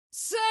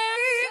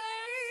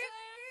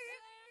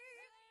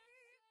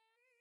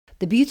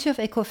The beauty of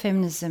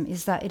ecofeminism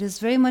is that it is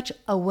very much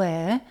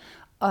aware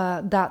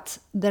that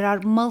there are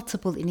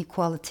multiple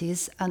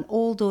inequalities and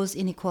all those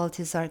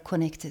inequalities are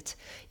connected.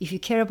 If you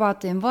care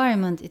about the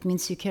environment, it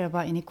means you care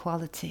about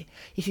inequality.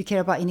 If you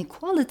care about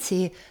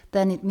inequality,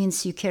 then it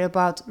means you care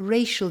about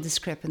racial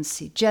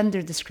discrepancy,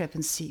 gender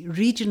discrepancy,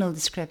 regional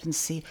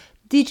discrepancy,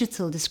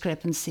 digital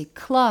discrepancy,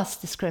 class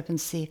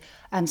discrepancy,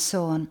 and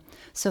so on.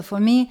 So for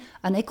me,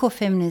 an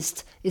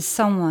ecofeminist is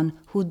someone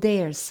who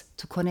dares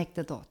to connect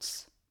the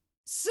dots.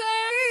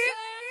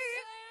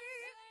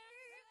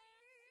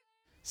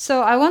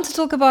 So I want to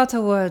talk about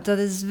a word that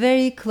is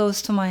very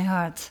close to my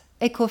heart,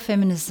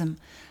 ecofeminism.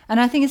 And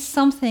I think it's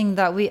something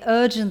that we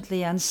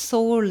urgently and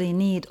sorely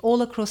need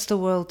all across the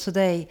world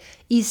today,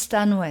 east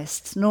and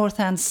west, north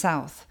and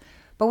south.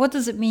 But what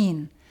does it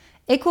mean?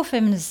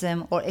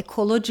 Ecofeminism or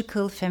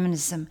ecological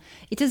feminism,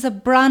 it is a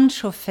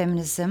branch of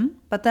feminism,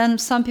 but then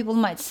some people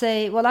might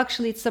say, well,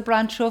 actually it's a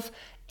branch of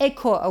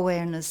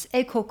eco-awareness,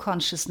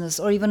 eco-consciousness,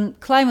 or even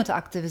climate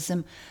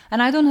activism.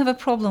 And I don't have a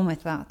problem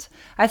with that.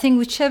 I think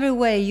whichever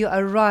way you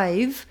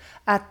arrive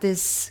at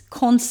this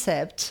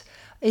concept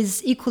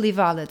is equally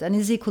valid and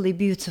is equally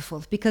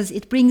beautiful because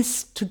it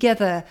brings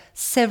together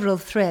several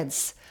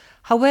threads.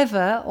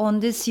 However, on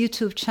this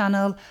YouTube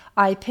channel,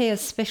 I pay a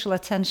special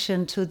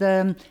attention to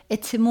the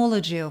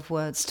etymology of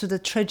words, to the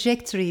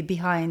trajectory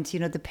behind,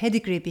 the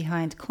pedigree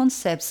behind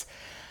concepts.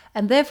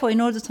 And therefore, in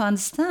order to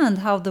understand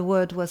how the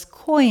word was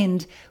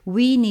coined,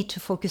 we need to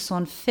focus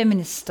on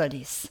feminist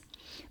studies,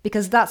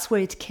 because that's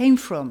where it came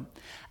from.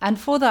 And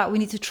for that, we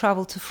need to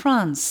travel to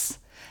France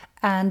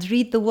and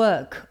read the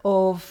work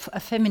of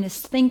a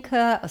feminist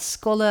thinker, a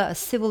scholar, a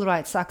civil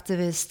rights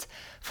activist,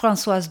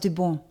 Françoise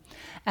Dubon.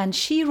 And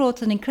she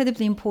wrote an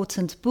incredibly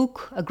important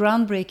book, a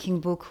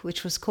groundbreaking book,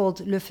 which was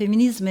called Le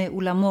Féminisme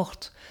ou la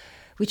Mort,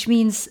 which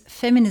means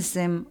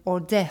feminism or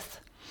death.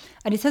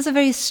 And it has a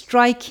very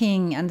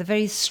striking and a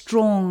very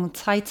strong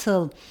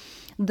title.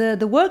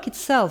 The work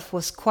itself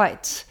was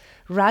quite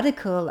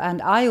radical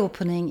and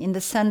eye-opening in the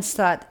sense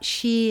that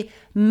she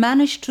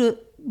managed to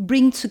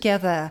bring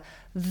together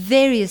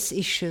various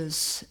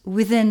issues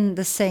within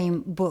the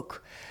same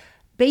book.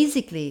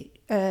 Basically,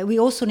 we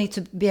also need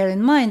to bear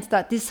in mind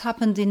that this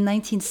happened in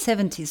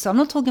 1970. So I'm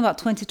not talking about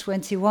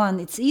 2021.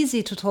 It's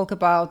easy to talk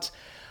about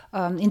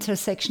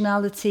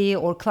intersectionality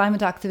or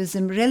climate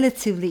activism,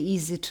 relatively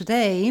easy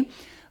today.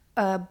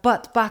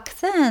 But back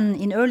then,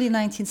 in early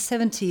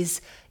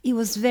 1970s, it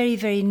was very,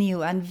 very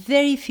new and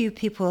very few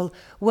people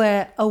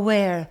were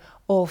aware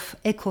of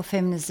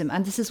ecofeminism.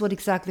 And this is what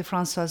exactly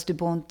Françoise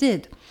Dubon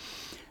did.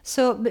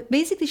 So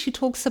basically, she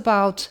talks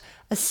about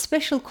a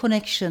special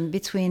connection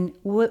between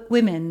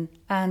women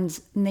and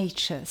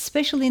nature,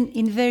 especially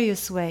in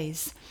various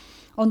ways.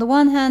 On the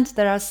one hand,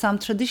 there are some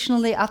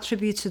traditionally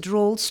attributed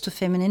roles to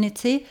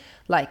femininity,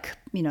 like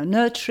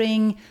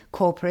nurturing,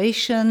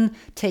 cooperation,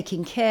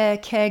 taking care,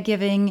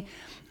 caregiving.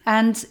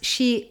 And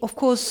she, of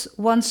course,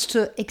 wants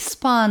to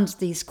expand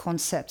these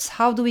concepts.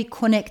 How do we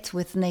connect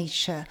with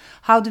nature?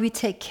 How do we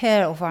take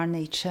care of our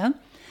nature?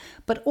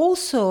 But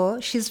also,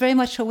 she's very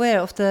much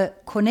aware of the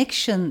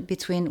connection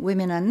between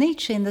women and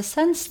nature in the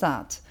sense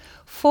that,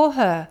 for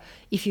her,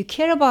 if you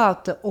care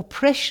about the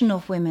oppression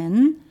of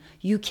women,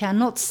 you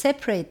cannot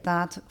separate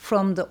that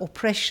from the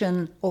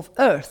oppression of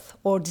earth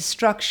or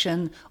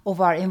destruction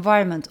of our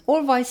environment,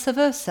 or vice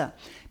versa,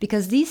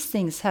 because these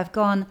things have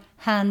gone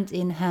hand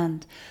in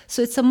hand.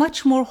 So it's a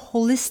much more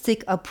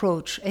holistic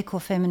approach,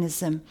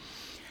 ecofeminism.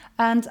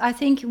 And I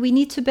think we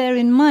need to bear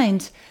in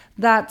mind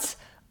that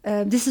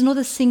this is not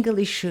a single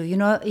issue.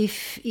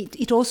 If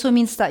it also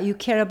means that you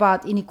care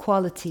about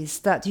inequalities,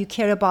 that you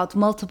care about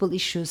multiple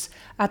issues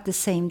at the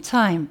same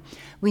time.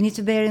 We need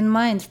to bear in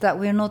mind that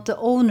we're not the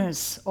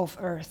owners of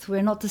Earth.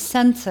 We're not the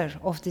center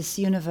of this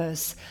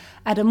universe.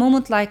 At a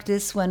moment like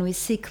this, when we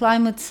see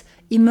climate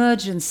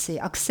emergency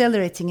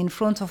accelerating in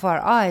front of our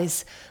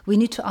eyes, we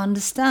need to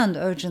understand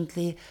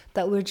urgently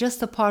that we're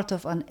just a part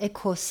of an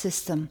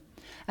ecosystem.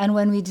 And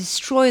when we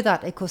destroy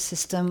that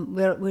ecosystem,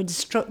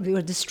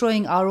 we're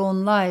destroying our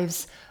own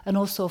lives. And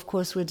also, of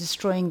course, we're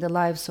destroying the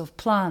lives of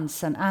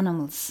plants and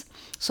animals.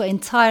 So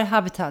entire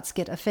habitats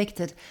get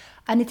affected.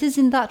 And it is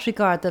in that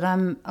regard that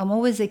I'm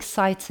always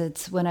excited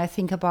when I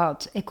think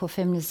about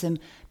ecofeminism,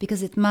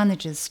 because it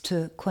manages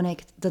to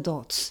connect the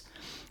dots.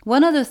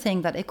 One other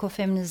thing that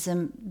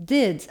ecofeminism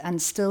did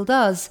and still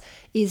does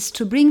is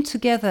to bring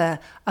together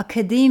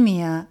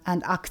academia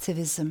and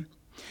activism.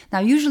 Now,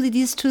 usually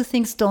these two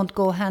things don't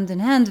go hand in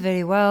hand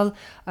very well.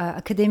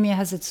 Academia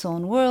has its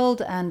own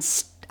world and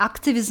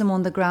activism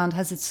on the ground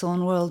has its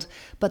own world.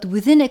 But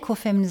within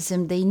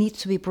ecofeminism, they need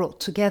to be brought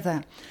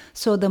together.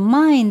 So the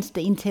mind,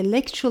 the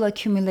intellectual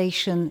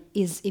accumulation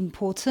is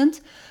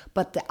important,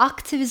 but the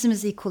activism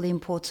is equally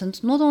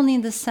important, not only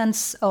in the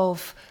sense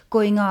of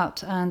going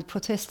out and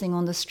protesting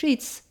on the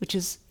streets, which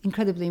is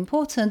incredibly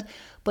important,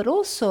 but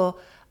also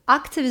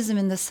activism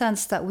in the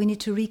sense that we need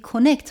to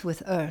reconnect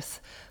with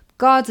Earth.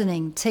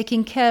 gardening,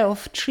 taking care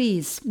of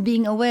trees,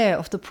 being aware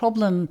of the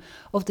problem,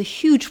 of the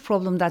huge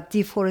problem that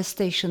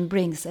deforestation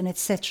brings, and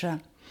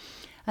etc.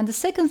 And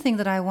the second thing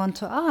that I want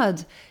to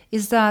add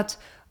is that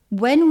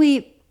when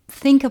we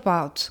think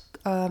about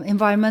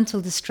environmental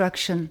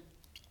destruction,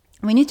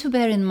 we need to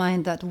bear in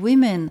mind that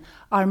women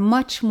are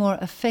much more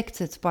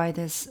affected by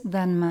this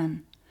than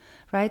men.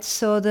 Right?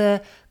 So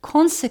the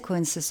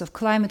consequences of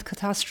climate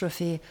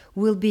catastrophe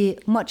will be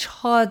much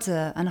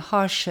harder and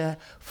harsher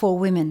for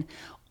women.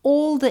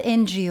 All the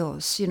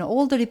NGOs,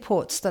 all the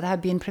reports that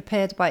have been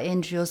prepared by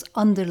NGOs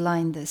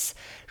underline this.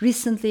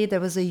 Recently,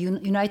 there was a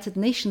United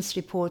Nations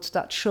report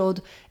that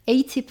showed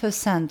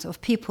 80%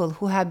 of people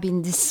who have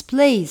been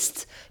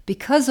displaced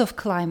because of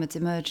climate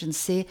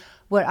emergency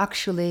were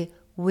actually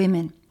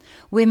women.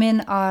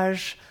 Women are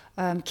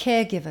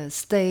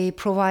caregivers, they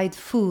provide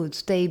food,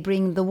 they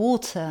bring the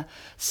water.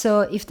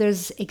 So if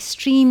there's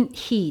extreme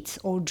heat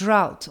or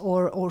drought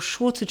or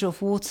shortage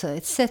of water,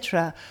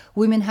 etc.,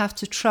 women have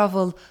to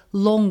travel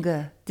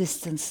longer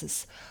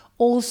distances.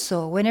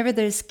 Also, whenever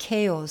there's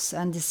chaos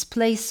and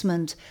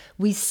displacement,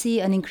 we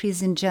see an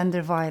increase in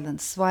gender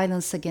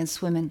violence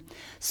against women.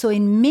 So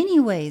in many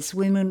ways,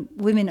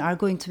 women are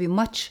going to be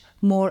much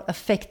more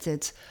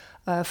affected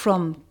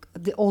from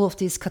all of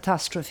these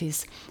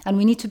catastrophes. And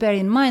we need to bear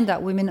in mind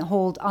that women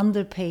hold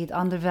underpaid,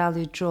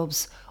 undervalued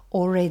jobs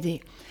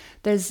already.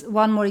 There's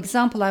one more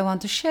example I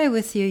want to share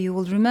with you. You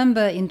will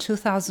remember in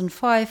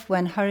 2005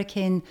 when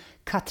Hurricane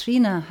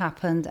Katrina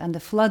happened and the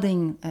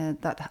flooding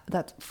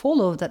that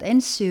followed, that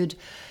ensued,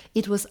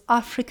 it was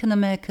African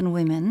American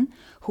women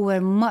who were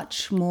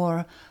much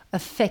more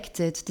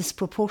affected,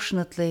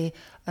 disproportionately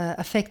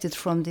affected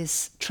from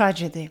this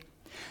tragedy.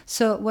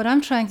 So what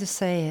I'm trying to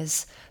say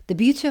is the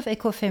beauty of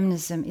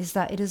ecofeminism is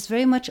that it is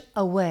very much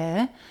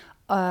aware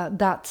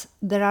that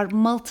there are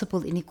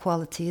multiple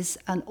inequalities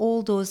and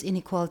all those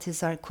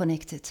inequalities are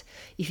connected.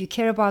 If you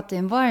care about the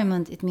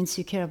environment, it means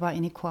you care about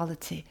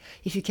inequality.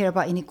 If you care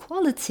about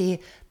inequality,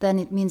 then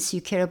it means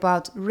you care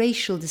about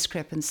racial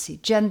discrepancy,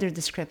 gender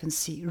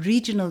discrepancy,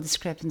 regional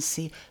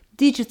discrepancy,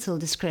 digital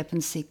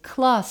discrepancy,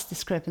 class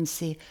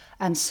discrepancy,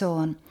 and so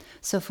on.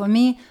 So for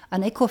me,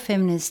 an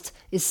ecofeminist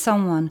is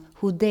someone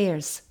who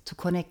dares to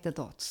connect the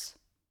dots.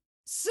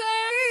 Say